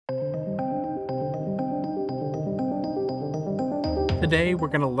Today we're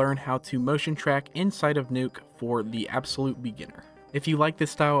going to learn how to motion track inside of Nuke for the absolute beginner. If you like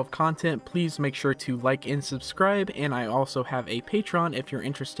this style of content, please make sure to like and subscribe, and I also have a Patreon if you're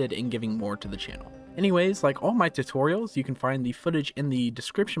interested in giving more to the channel. Anyways, like all my tutorials, you can find the footage in the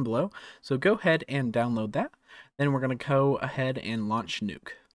description below, so go ahead and download that. Then we're going to go ahead and launch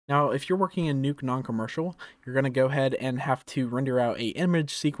Nuke. Now, if you're working in Nuke non-commercial, you're going to go ahead and have to render out an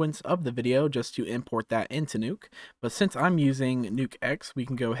image sequence of the video just to import that into Nuke. But since I'm using Nuke X, we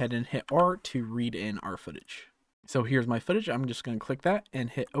can go ahead and hit R to read in our footage. So here's my footage. I'm just going to click that and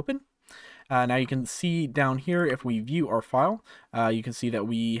hit open. Now you can see down here, if we view our file, you can see that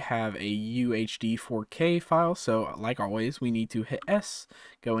we have a UHD 4K file. So like always, we need to hit S,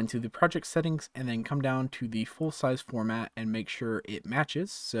 go into the project settings, and then come down to the full size format and make sure it matches.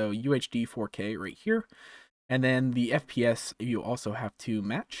 So UHD 4K right here. And then the FPS you also have to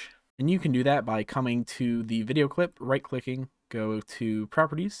match. And you can do that by coming to the video clip, right clicking, go to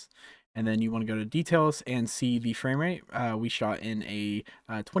properties, and then you want to go to details and see the frame rate. We shot in a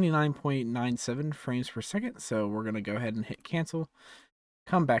 29.97 frames per second. So we're going to go ahead and hit cancel,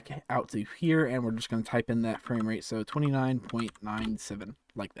 come back out to here, and we're just going to type in that frame rate. So 29.97,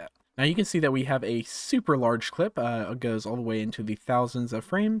 like that. Now you can see that we have a super large clip. It goes all the way into the thousands of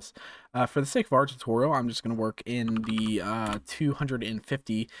frames. For the sake of our tutorial, I'm just going to work in the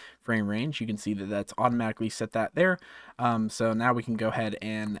 250 frame range. You can see that that's automatically set that there. So now we can go ahead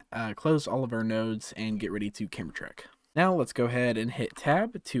and close all of our nodes and get ready to camera track. Now let's go ahead and hit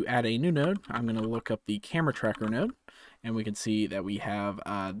tab to add a new node. I'm going to look up the camera tracker node, and we can see that we have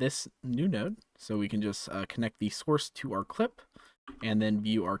this new node. So we can just connect the source to our clip and then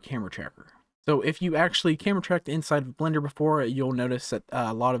view our camera tracker. So if you actually camera tracked inside of Blender before, you'll notice that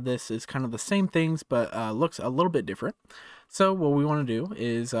a lot of this is kind of the same things, but looks a little bit different. So what we want to do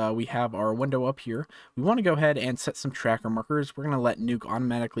is we have our window up here. We want to go ahead and set some tracker markers. We're going to let Nuke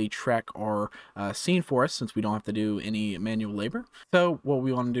automatically track our scene for us since we don't have to do any manual labor. So what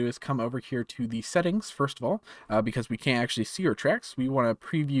we want to do is come over here to the settings first of all, because we can't actually see our tracks. We want to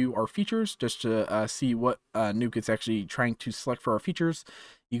preview our features just to see what Nuke is actually trying to select for our features.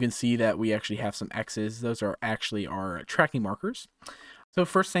 You can see that we actually have some X's. Those are actually our tracking markers. So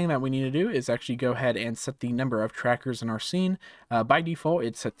first thing that we need to do is actually go ahead and set the number of trackers in our scene. By default,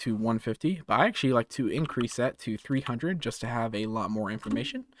 it's set to 150, but I actually like to increase that to 300 just to have a lot more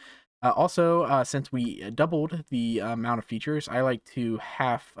information. Also, since we doubled the amount of features, I like to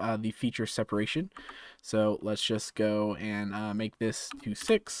half the feature separation. So let's just go and make this to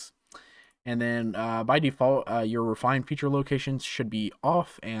 6. And then by default, your refined feature locations should be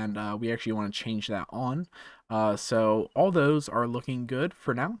off, and we actually want to change that on. So all those are looking good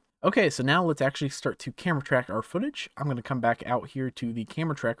for now. Okay, so now let's actually start to camera track our footage. I'm going to come back out here to the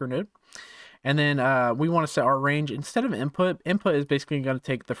camera tracker node. And then we want to set our range. Instead of input is basically going to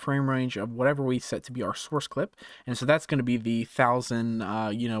take the frame range of whatever we set to be our source clip. And so that's going to be the 1000,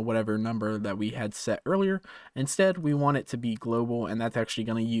 whatever number that we had set earlier. Instead, we want it to be global, and that's actually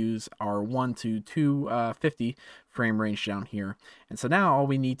going to use our 1 to 250 frame range down here. And so now all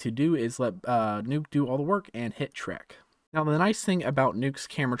we need to do is let Nuke do all the work and hit track. Now, the nice thing about Nuke's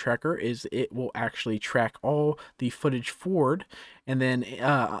camera tracker is it will actually track all the footage forward, and then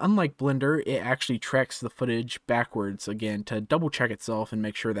unlike Blender, it actually tracks the footage backwards again to double check itself and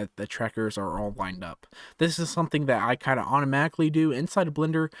make sure that the trackers are all lined up. This is something that I kind of automatically do inside of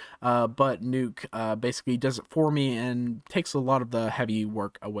Blender, but Nuke basically does it for me and takes a lot of the heavy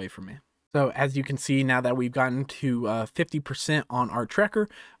work away from me. So as you can see, now that we've gotten to 50% on our tracker,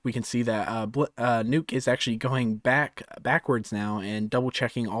 we can see that Nuke is actually going backwards now and double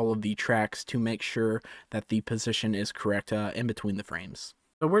checking all of the tracks to make sure that the position is correct in between the frames.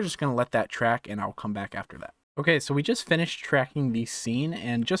 So we're just going to let that track, and I'll come back after that. Okay, so we just finished tracking the scene,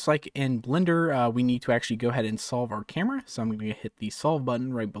 and just like in Blender, we need to actually go ahead and solve our camera. So I'm going to hit the solve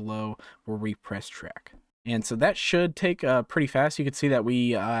button right below where we press track. And so that should take pretty fast. You can see that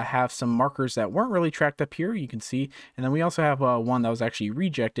we have some markers that weren't really tracked up here, you can see. And then we also have one that was actually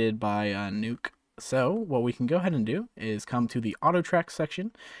rejected by Nuke. So what we can go ahead and do is come to the auto track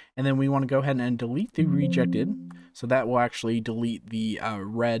section, and then we want to go ahead and delete the rejected. So that will actually delete the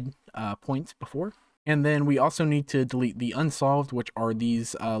red points before. And then we also need to delete the unsolved, which are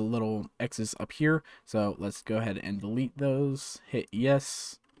these little X's up here. So let's go ahead and delete those, hit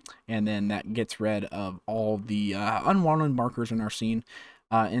yes. And then that gets rid of all the unwanted markers in our scene.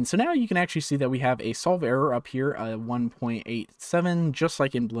 And so now you can actually see that we have a solve error up here, 1.87, just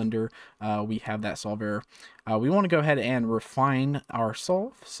like in Blender, we have that solve error. We want to go ahead and refine our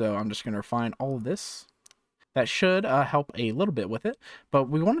solve. So I'm just going to refine all of this. That should help a little bit with it, but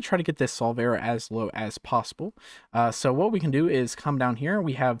we want to try to get this solve error as low as possible. So what we can do is come down here.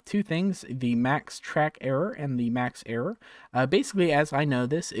 We have two things, the max track error and the max error. Basically, as I know,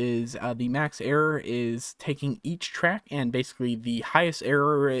 this is the max error is taking each track, and basically the highest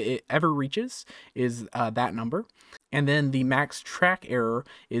error it ever reaches is that number. And then the max track error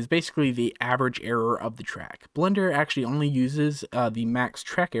is basically the average error of the track. Blender actually only uses the max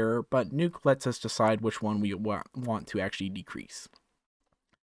track error, but Nuke lets us decide which one we want to actually decrease.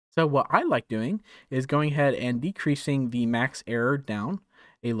 So what I like doing is going ahead and decreasing the max error down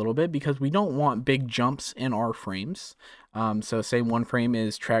a little bit, because we don't want big jumps in our frames. So say one frame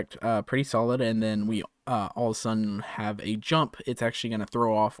is tracked pretty solid, and then we all of a sudden have a jump, it's actually going to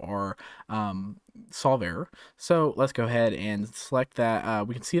throw off our solve error. So let's go ahead and select that.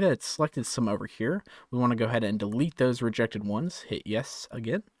 We can see that it's selected some over here. We want to go ahead and delete those rejected ones, hit yes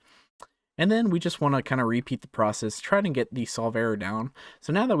again. And then we just want to kind of repeat the process, try to get the solve error down.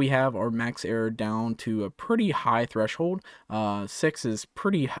 So now that we have our max error down to a pretty high threshold, 6 is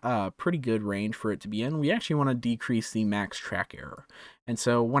pretty good range for it to be in, we actually want to decrease the max track error. And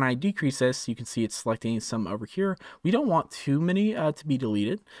so when I decrease this, you can see it's selecting some over here. We don't want too many to be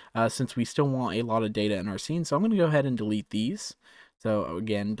deleted, since we still want a lot of data in our scene. So I'm going to go ahead and delete these. So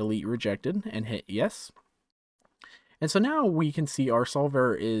again, delete rejected and hit yes. And so now we can see our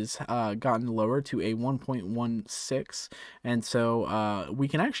solver is gotten lower to a 1.16. And so we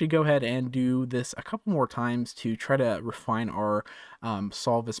can actually go ahead and do this a couple more times to try to refine our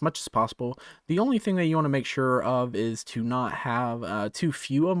solve as much as possible. The only thing that you want to make sure of is to not have too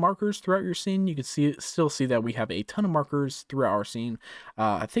few of markers throughout your scene. You can still see that we have a ton of markers throughout our scene.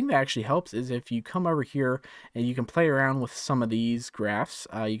 A thing that actually helps is if you come over here and you can play around with some of these graphs.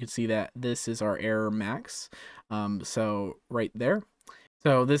 You can see that this is our error max. So right there.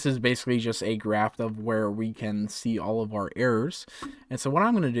 So this is basically just a graph of where we can see all of our errors. And so what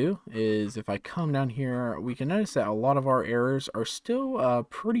I'm going to do is, if I come down here, we can notice that a lot of our errors are still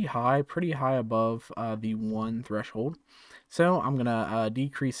pretty high above the 1 threshold. So I'm going to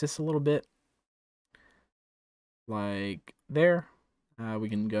decrease this a little bit, like there. We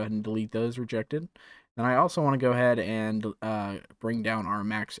can go ahead and delete those rejected. And I also want to go ahead and bring down our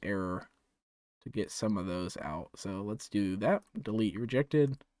max error to get some of those out. So let's do that. Delete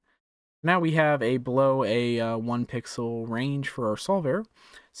rejected. Now we have a below a 1 pixel range for our solve error.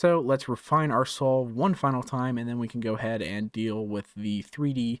 So let's refine our solve one final time, and then we can go ahead and deal with the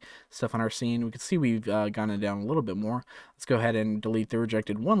 3D stuff on our scene. We can see we've gotten it down a little bit more. Let's go ahead and delete the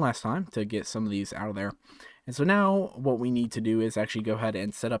rejected one last time to get some of these out of there. And so now what we need to do is actually go ahead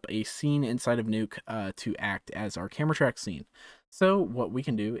and set up a scene inside of Nuke to act as our camera track scene. So what we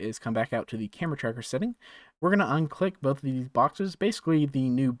can do is come back out to the camera tracker setting. We're going to unclick both of these boxes. Basically, the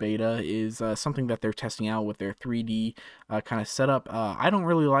new beta is something that they're testing out with their 3D kind of setup. I don't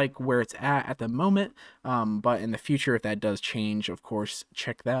really like where it's at the moment, but in the future, if that does change, of course,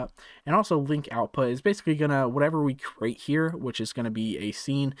 check that. And also, link output is basically going to, whatever we create here, which is going to be a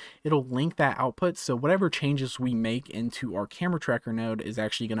scene, it'll link that output. So whatever changes we make into our camera tracker node is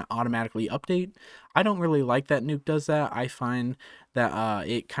actually going to automatically update. I don't really like that Nuke does that. I find that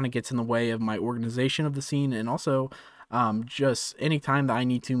it kind of gets in the way of my organization of the scene, and also just anytime that I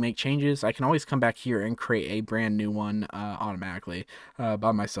need to make changes, I can always come back here and create a brand new one automatically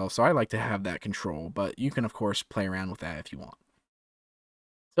by myself. So I like to have that control, but you can of course play around with that if you want.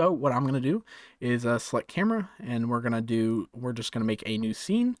 So what I'm going to do is select camera, and we're just going to make a new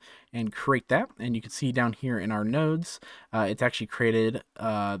scene and create that. And you can see down here in our nodes, it's actually created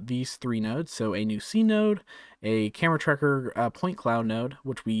these 3 nodes. So a new scene node, a camera tracker point cloud node,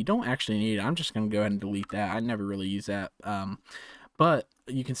 which we don't actually need. I'm just going to go ahead and delete that. I never really use that. But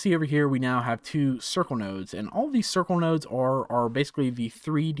you can see over here we now have 2 circle nodes, and all these circle nodes are basically the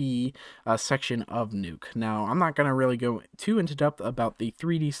 3D section of Nuke. Now I'm not going to really go too into depth about the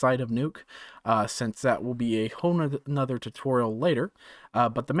 3D side of Nuke, since that will be a whole another tutorial later.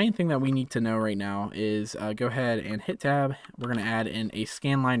 But the main thing that we need to know right now is go ahead and hit tab. We're going to add in a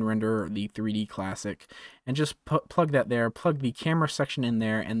scanline render, the 3D classic, and just plug that there, plug the camera section in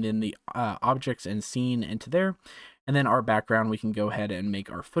there, and then the objects and scene into there. And then our background, we can go ahead and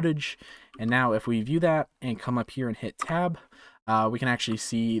make our footage. And now if we view that and come up here and hit tab, we can actually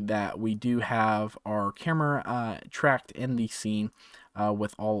see that we do have our camera tracked in the scene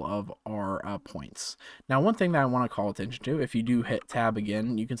with all of our points. Now, one thing that I want to call attention to, if you do hit tab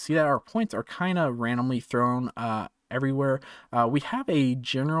again, you can see that our points are kind of randomly thrown everywhere. We have a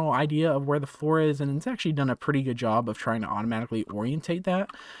general idea of where the floor is, and it's actually done a pretty good job of trying to automatically orientate that.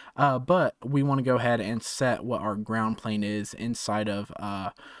 But we want to go ahead and set what our ground plane is inside of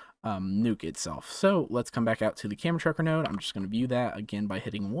Nuke itself. So let's come back out to the camera tracker node. I'm just going to view that again by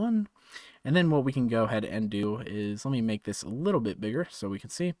hitting 1. And then what we can go ahead and do is, let me make this a little bit bigger so we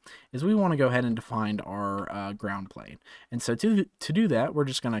can see, is we want to go ahead and define our ground plane. And so to do that, we're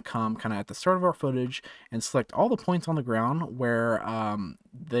just going to come kind of at the start of our footage and select all the points on the ground where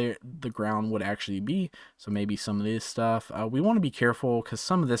the ground would actually be. So maybe some of this stuff, we want to be careful because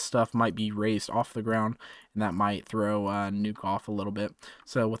some of this stuff might be raised off the ground, and that might throw Nuke off a little bit.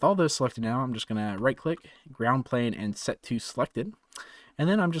 So with all those selected now, I'm just going to right click, ground plane, and set to selected. And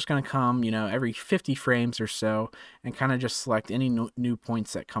then I'm just going to come, every 50 frames or so and kind of just select any new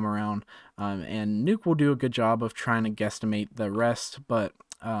points that come around. And Nuke will do a good job of trying to guesstimate the rest, but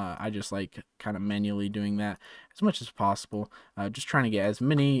I just like kind of manually doing that as much as possible. Just trying to get as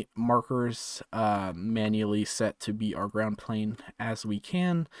many markers manually set to be our ground plane as we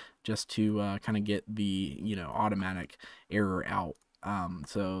can, just to kind of get the, automatic error out.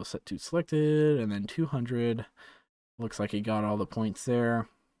 So set to selected and then 200. Looks like it got all the points there.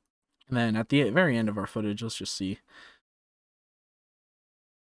 And then at the very end of our footage, let's just see.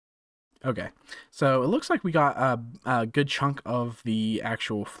 Okay, so it looks like we got a good chunk of the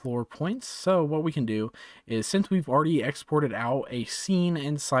actual floor points. So what we can do is, since we've already exported out a scene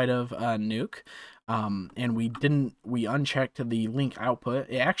inside of Nuke, and we unchecked the link output,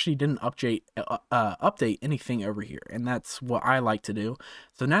 it actually didn't update anything over here, and that's what I like to do.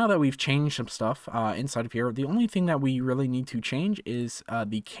 So now that we've changed some stuff inside of here, the only thing that we really need to change is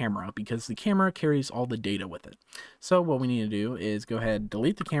the camera, because the camera carries all the data with it. So what we need to do is go ahead,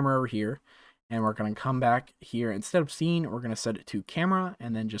 delete the camera over here, and we're going to come back here. Instead of scene, we're going to set it to camera,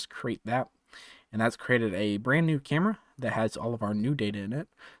 and then just create that. And that's created a brand new camera that has all of our new data in it.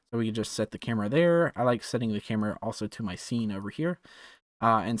 So we can just set the camera there. I like setting the camera also to my scene over here.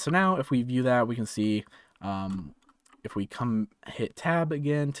 And so now if we view that, we can see, if we hit tab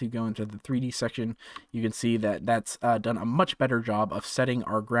again to go into the 3D section, you can see that that's done a much better job of setting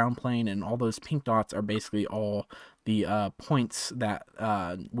our ground plane, and all those pink dots are basically all the points that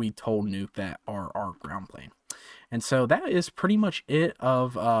we told Nuke that are our ground plane. And so that is pretty much it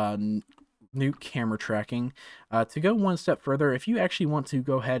of Nuke camera tracking. To go one step further, if you actually want to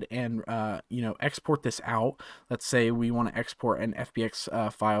go ahead and export this out, let's say we want to export an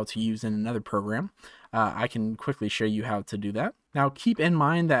FBX file to use in another program, I can quickly show you how to do that. Now keep in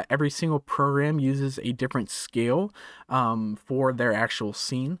mind that every single program uses a different scale for their actual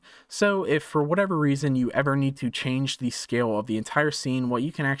scene. So if for whatever reason you ever need to change the scale of the entire scene, what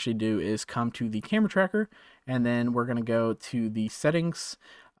you can actually do is come to the camera tracker, and then we're going to go to the settings,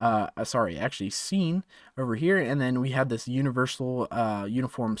 scene over here, and then we have this universal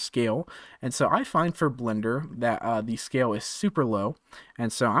uniform scale. And so I find for Blender that the scale is super low,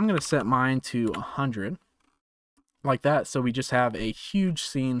 and so I'm going to set mine to 100 like that. So we just have a huge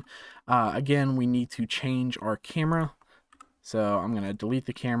scene. Again, we need to change our camera, so I'm going to delete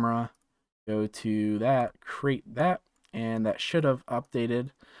the camera, go to that, create that, and that should have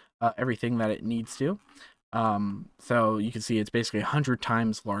updated everything that it needs to. So you can see it's basically 100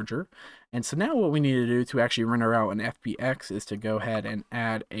 times larger. And so now what we need to do to actually render out an FBX is to go ahead and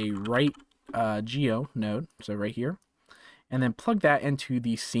add a right geo node, so right here, and then plug that into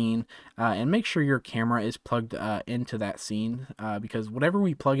the scene, and make sure your camera is plugged into that scene, because whatever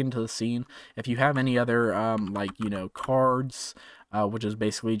we plug into the scene, if you have any other like cards, which is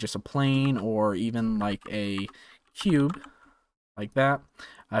basically just a plane, or even like a cube like that,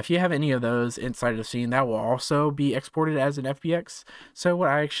 if you have any of those inside of the scene, that will also be exported as an FBX. So what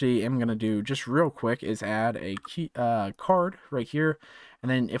I actually am going to do just real quick is add a card right here. And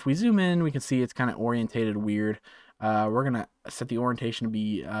then if we zoom in, we can see it's kind of orientated weird. We're going to set the orientation to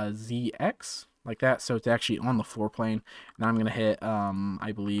be ZX like that. So it's actually on the floor plane. And I'm going to hit,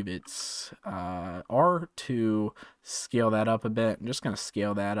 I believe it's R to scale that up a bit. I'm just going to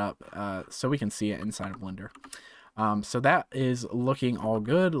scale that up so we can see it inside of Blender. So that is looking all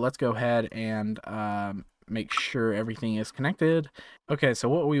good. Let's go ahead and make sure everything is connected. Okay, so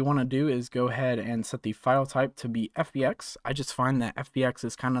what we want to do is go ahead and set the file type to be FBX. I just find that FBX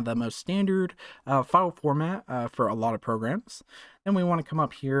is kind of the most standard file format for a lot of programs. Then we want to come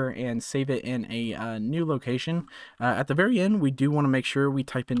up here and save it in a new location. At the very end, we do want to make sure we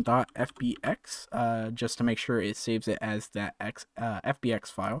type in .fbx just to make sure it saves it as that FBX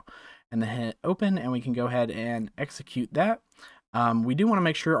file. And then hit open, and we can go ahead and execute that. We do want to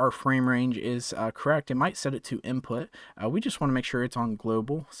make sure our frame range is correct. It might set it to input. We just want to make sure it's on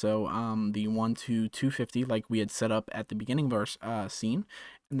global, so the 1 to 250 like we had set up at the beginning of our scene,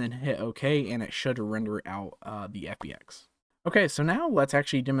 and then hit OK, and it should render out the FBX. Okay, so now let's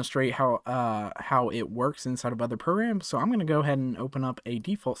actually demonstrate how it works inside of other programs. So I'm going to go ahead and open up a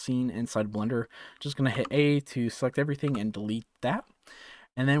default scene inside Blender. Just going to hit A to select everything and delete that.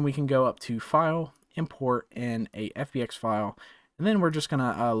 And then we can go up to File, Import, and a FBX file. And then we're just going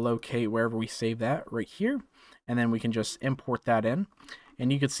to locate wherever we save that right here. And then we can just import that in.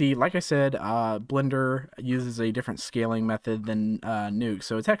 And you can see, like I said, Blender uses a different scaling method than Nuke.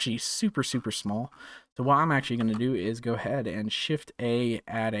 So it's actually super, super small. So what I'm actually going to do is go ahead and Shift A,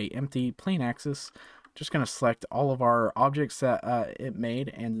 add a empty plane axis. Just going to select all of our objects that it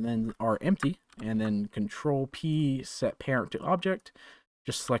made and then are empty. And then Control P, set parent to object.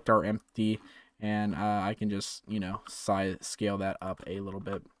 Just select our empty, and I can just, scale that up a little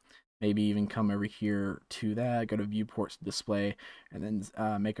bit. Maybe even come over here to that, go to viewport display, and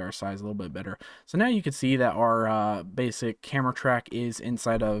then make our size a little bit better. So now you can see that our basic camera track is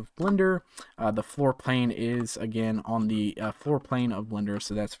inside of Blender. The floor plane is, again, on the floor plane of Blender,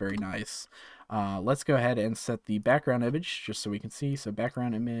 so that's very nice. Let's go ahead and set the background image just so we can see. So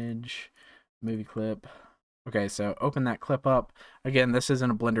background image, movie clip. Okay, so open that clip up. Again, this isn't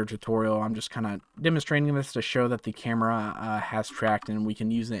a Blender tutorial. I'm just kind of demonstrating this to show that the camera has tracked and we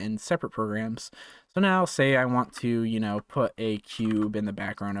can use it in separate programs. So now say I want to, put a cube in the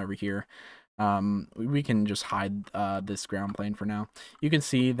background over here. We can just hide this ground plane for now. You can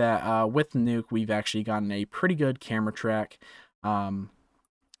see that with Nuke, we've actually gotten a pretty good camera track.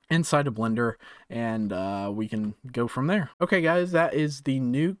 Inside of Blender, and we can go from there. Okay guys, that is the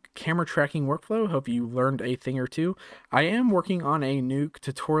Nuke camera tracking workflow. Hope you learned a thing or two. I am working on a Nuke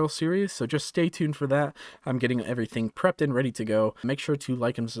tutorial series, so just stay tuned for that. I'm getting everything prepped and ready to go. Make sure to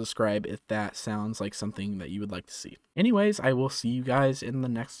like and subscribe if that sounds like something that you would like to see. Anyways, I will see you guys in the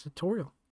next tutorial.